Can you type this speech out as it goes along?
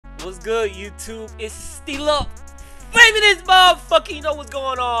What's good, YouTube? It's still up. Flaming this motherfucker. You know what's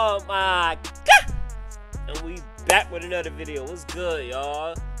going on, my God. And we back with another video. What's good,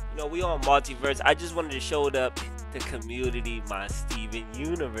 y'all? You know, we on Multiverse. I just wanted to show the community my Steven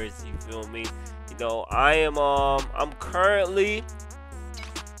universe. You feel me? You know, I'm currently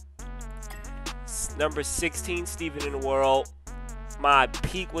number 16 Steven in the world. My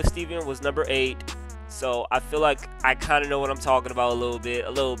peak with Steven was number 8. So I feel like I kind of know what I'm talking about a little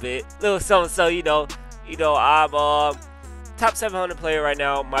something. So you know, I'm top 700 player right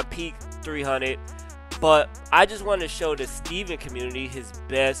now. My peak 300. But I just want to show the Steven community his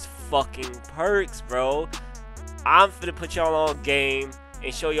best fucking perks, bro. I'm finna put y'all on game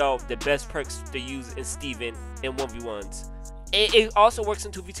and show y'all the best perks to use in Steven in 1v1s. It also works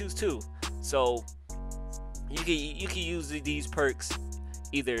in 2v2s too. So you can use these perks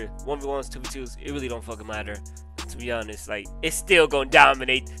either 1v1s, 2v2s. It really don't fucking matter, to be honest. Like, it's still gonna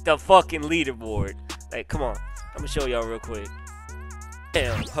dominate the fucking leaderboard. Like, come on, I'm gonna show y'all real quick.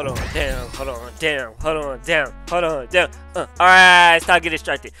 Damn, hold on, damn, hold on, damn, hold on, damn, hold on, damn. Alright, stop getting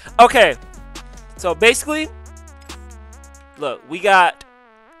distracted. Okay, so basically, look, we got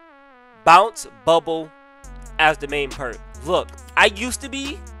Bounce Bubble as the main perk. Look, I used to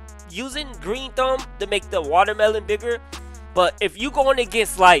be using Green Thumb to make the watermelon bigger, but if you going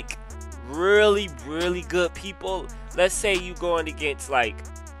against like really good people, let's say you going against like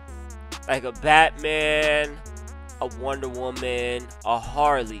a Batman, a Wonder Woman, a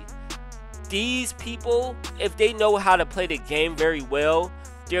Harley, these people, if they know how to play the game very well,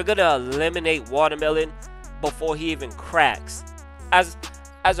 they're gonna eliminate Watermelon before he even cracks. As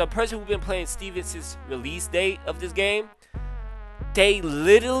a person who's been playing Steven since release date of this game, they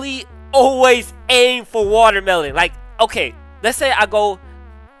literally always aim for Watermelon. Like, okay, let's say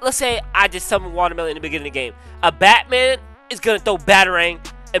I just summon Watermelon in the beginning of the game. A Batman is gonna throw Batarang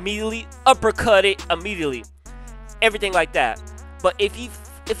immediately, uppercut it immediately, everything like that. But if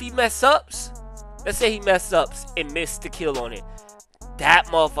he mess ups, let's say he mess ups and missed the kill on it, that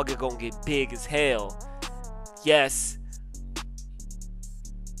motherfucker gonna get big as hell. Yes,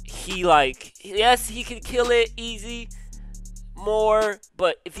 he can kill it easy more,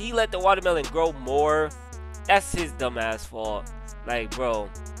 but if he let the Watermelon grow more, that's his dumbass fault. Like, bro,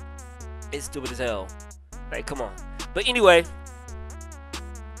 it's stupid as hell. Like, come on. But anyway,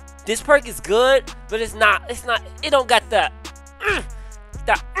 this perk is good, but it don't got that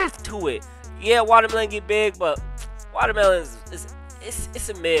to it. Yeah, Watermelon get big, but Watermelon it's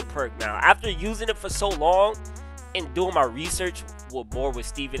a mid perk now. After using it for so long and doing my research with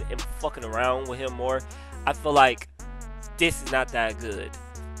Steven and fucking around with him more, I feel like this is not that good.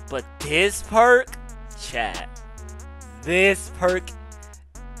 But this perk, chat, this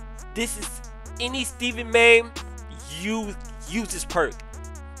is any Steven main, use this perk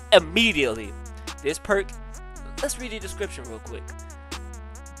immediately. This perk, let's read the description real quick.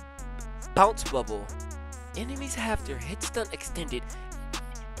 Bounce Bubble. Enemies have their hit stun extended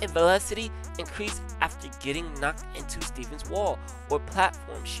and velocity increase after getting knocked into Steven's wall or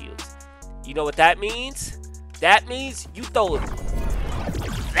platform shields. You know what that means? That means you throw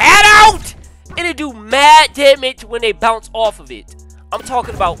that out and it do mad damage when they bounce off of it. I'm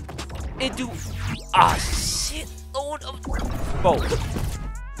talking about it do shit load of bro.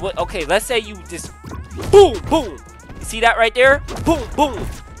 What? Okay, let's say you just boom boom. You see that right there? Boom boom.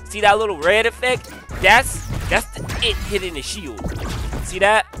 See that little red effect? That's it hitting the shield. See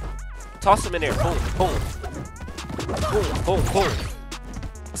that? Toss them in there. Boom boom. Boom boom boom.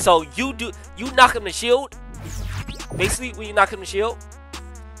 So you knock him the shield. Basically, when you knock him the shield,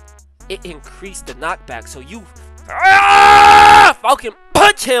 it increased the knockback. So you fucking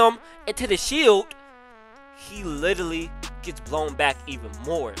punch him into the shield, he literally gets blown back even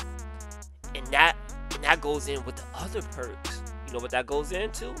more. And that goes in with the other perks. You know what that goes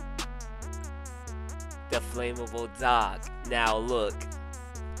into? The flammable dog. Now look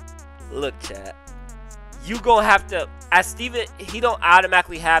chat. You gonna have to, as Steven, he don't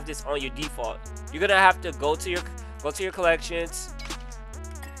automatically have this on your default. You're gonna have to go to your collections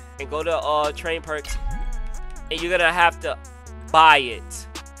and go to train perks, and you're gonna have to buy it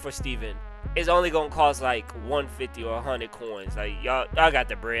for Steven. It's only gonna cost like 150 or 100 coins. Like, y'all got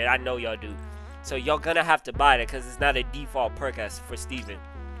the bread. I know y'all do. So y'all gonna have to buy it because it's not a default perk as for Steven.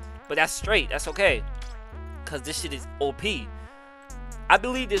 But that's straight. That's okay. Because this shit is OP. I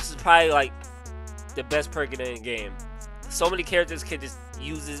believe this is probably like the best perk in the game. So many characters can just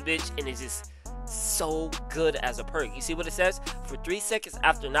use this bitch and it's just so good as a perk. You see what it says? For 3 seconds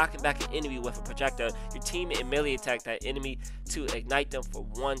after knocking back an enemy with a projectile, your teammate melee attack that enemy to ignite them for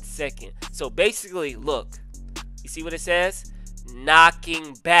 1 second. So basically, look, you see what it says?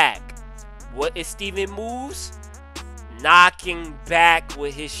 knocking back. What is Steven moves? Knocking back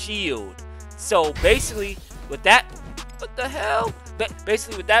with his shield. So basically, with that, what the hell?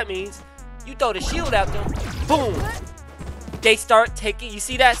 Basically, what that means, you throw the shield at them, boom. They start taking. You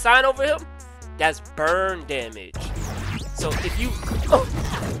see that sign over him? That's burn damage. So if you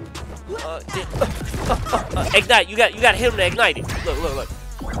ignite, you got him to ignite it. Look.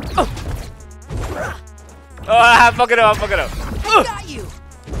 Oh, I'm fucking up. Got you.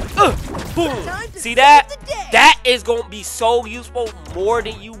 Boom. See that? That is gonna be so useful more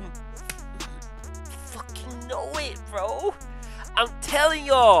than you fucking know it, bro. I'm telling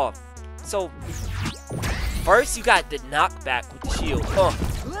y'all. So first you got the knockback with the shield.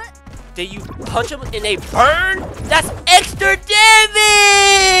 Then you punch them and they burn. That's extra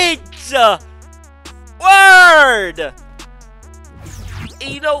damage. Word. And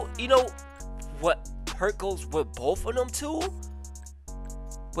you know what perk goes with both of them too?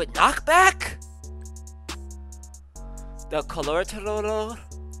 With knockback? The collateral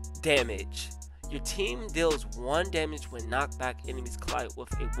damage. Your team deals 1 damage when knockback enemies collide with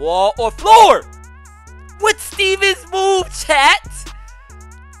a wall or floor. With Steven's move, chat.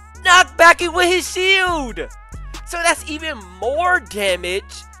 Knockbacking with his shield. So that's even more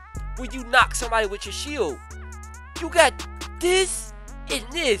damage when you knock somebody with your shield. You got this and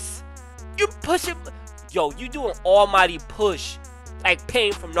this. You push him. Yo, you do an almighty push. Like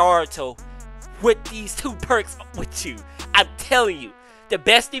Pain from Naruto. With these 2 perks with you. I'm telling you. The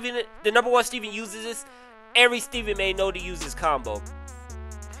best Steven, the number 1 Steven uses this. Every Steven may know to use this combo.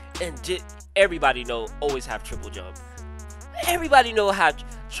 And everybody know always have triple jump. Everybody know how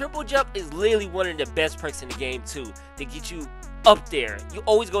triple jump is literally one of the best perks in the game too. To get you up there. You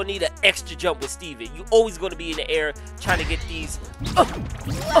always gonna need an extra jump with Steven. You always gonna be in the air trying to get these.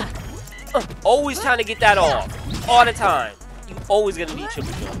 Always trying to get that off. All the time. You always gonna need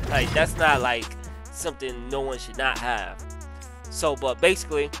triple jump. Like that's not like something no one should not have. So, but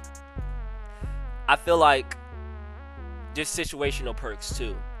basically, I feel like there's situational perks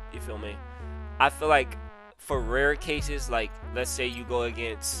too. You feel me? I feel like for rare cases, like let's say you go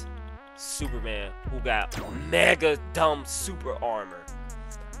against Superman who got mega dumb super armor,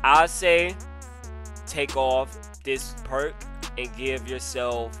 I say take off this perk and give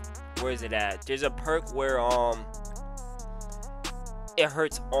yourself, where is it at? There's a perk where it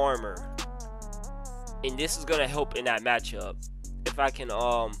hurts armor, and this is gonna help in that matchup. If I can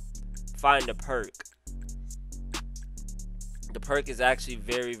find the perk. The perk is actually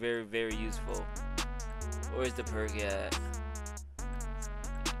very, very, very useful. Where's the perk at?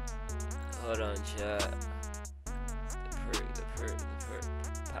 Hold on, chat. The perk.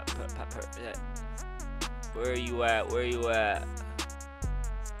 Perk. Yeah. Where are you at? Where are you at?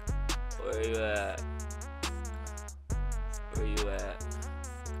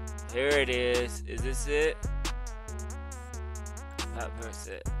 Here it is. Is this it? Multiversus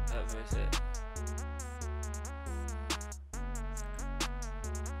it.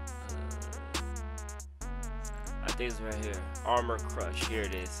 I think it's right here. Armor Crush. Here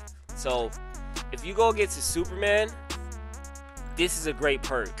it is. So, if you go against a Superman, this is a great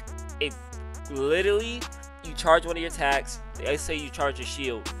perk. It literally, you charge one of your attacks. Let's say you charge a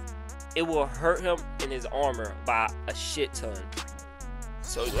shield. It will hurt him in his armor by a shit ton.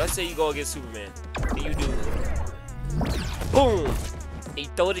 So, let's say you go against Superman. And you do boom! And you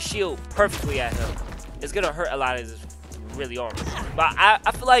throw the shield perfectly at him. It's gonna hurt a lot of his really armor. But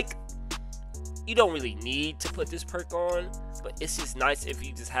I feel like you don't really need to put this perk on. But it's just nice if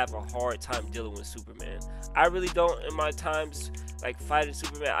you just have a hard time dealing with Superman. I really don't in my times like fighting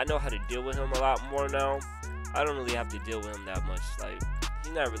Superman. I know how to deal with him a lot more now. I don't really have to deal with him that much. Like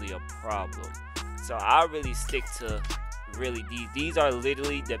he's not really a problem. So I really stick to really these are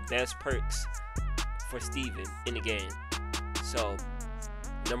literally the best perks for Steven in the game. So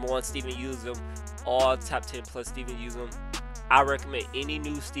number 1 Steven use them. All top 10 plus Steven use them. I recommend any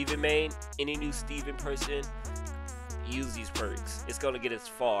new Steven main, any new Steven person, use these perks. It's gonna get us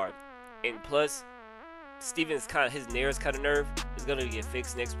far. And plus, Steven's his nearest kind of nerve is gonna get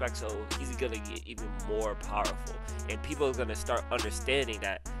fixed next pack, so he's gonna get even more powerful. And people are gonna start understanding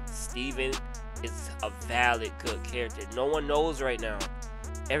that Steven is a valid, good character. No one knows right now.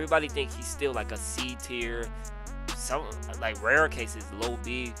 Everybody thinks he's still like a C tier. Some like rare cases low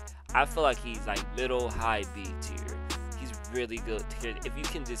B. I feel like he's like middle high B tier. He's really good tier. If you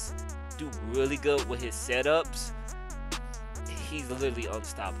can just do really good with his setups, he's literally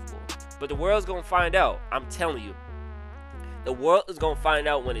unstoppable. But the world's gonna find out. I'm telling you. The world is gonna find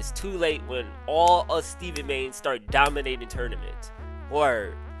out when it's too late, when all us Steven mains start dominating tournaments.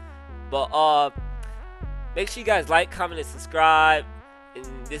 Word. But Make sure you guys like, comment, and subscribe. And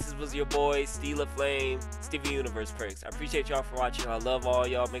this was your boy, Steve LaFlame, Steven Universe Perks. I appreciate y'all for watching. I love all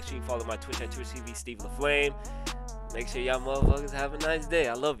y'all. Make sure you follow my Twitch at Twitch TV, Steve LaFlame. Make sure y'all motherfuckers have a nice day.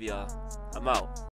 I love y'all. I'm out.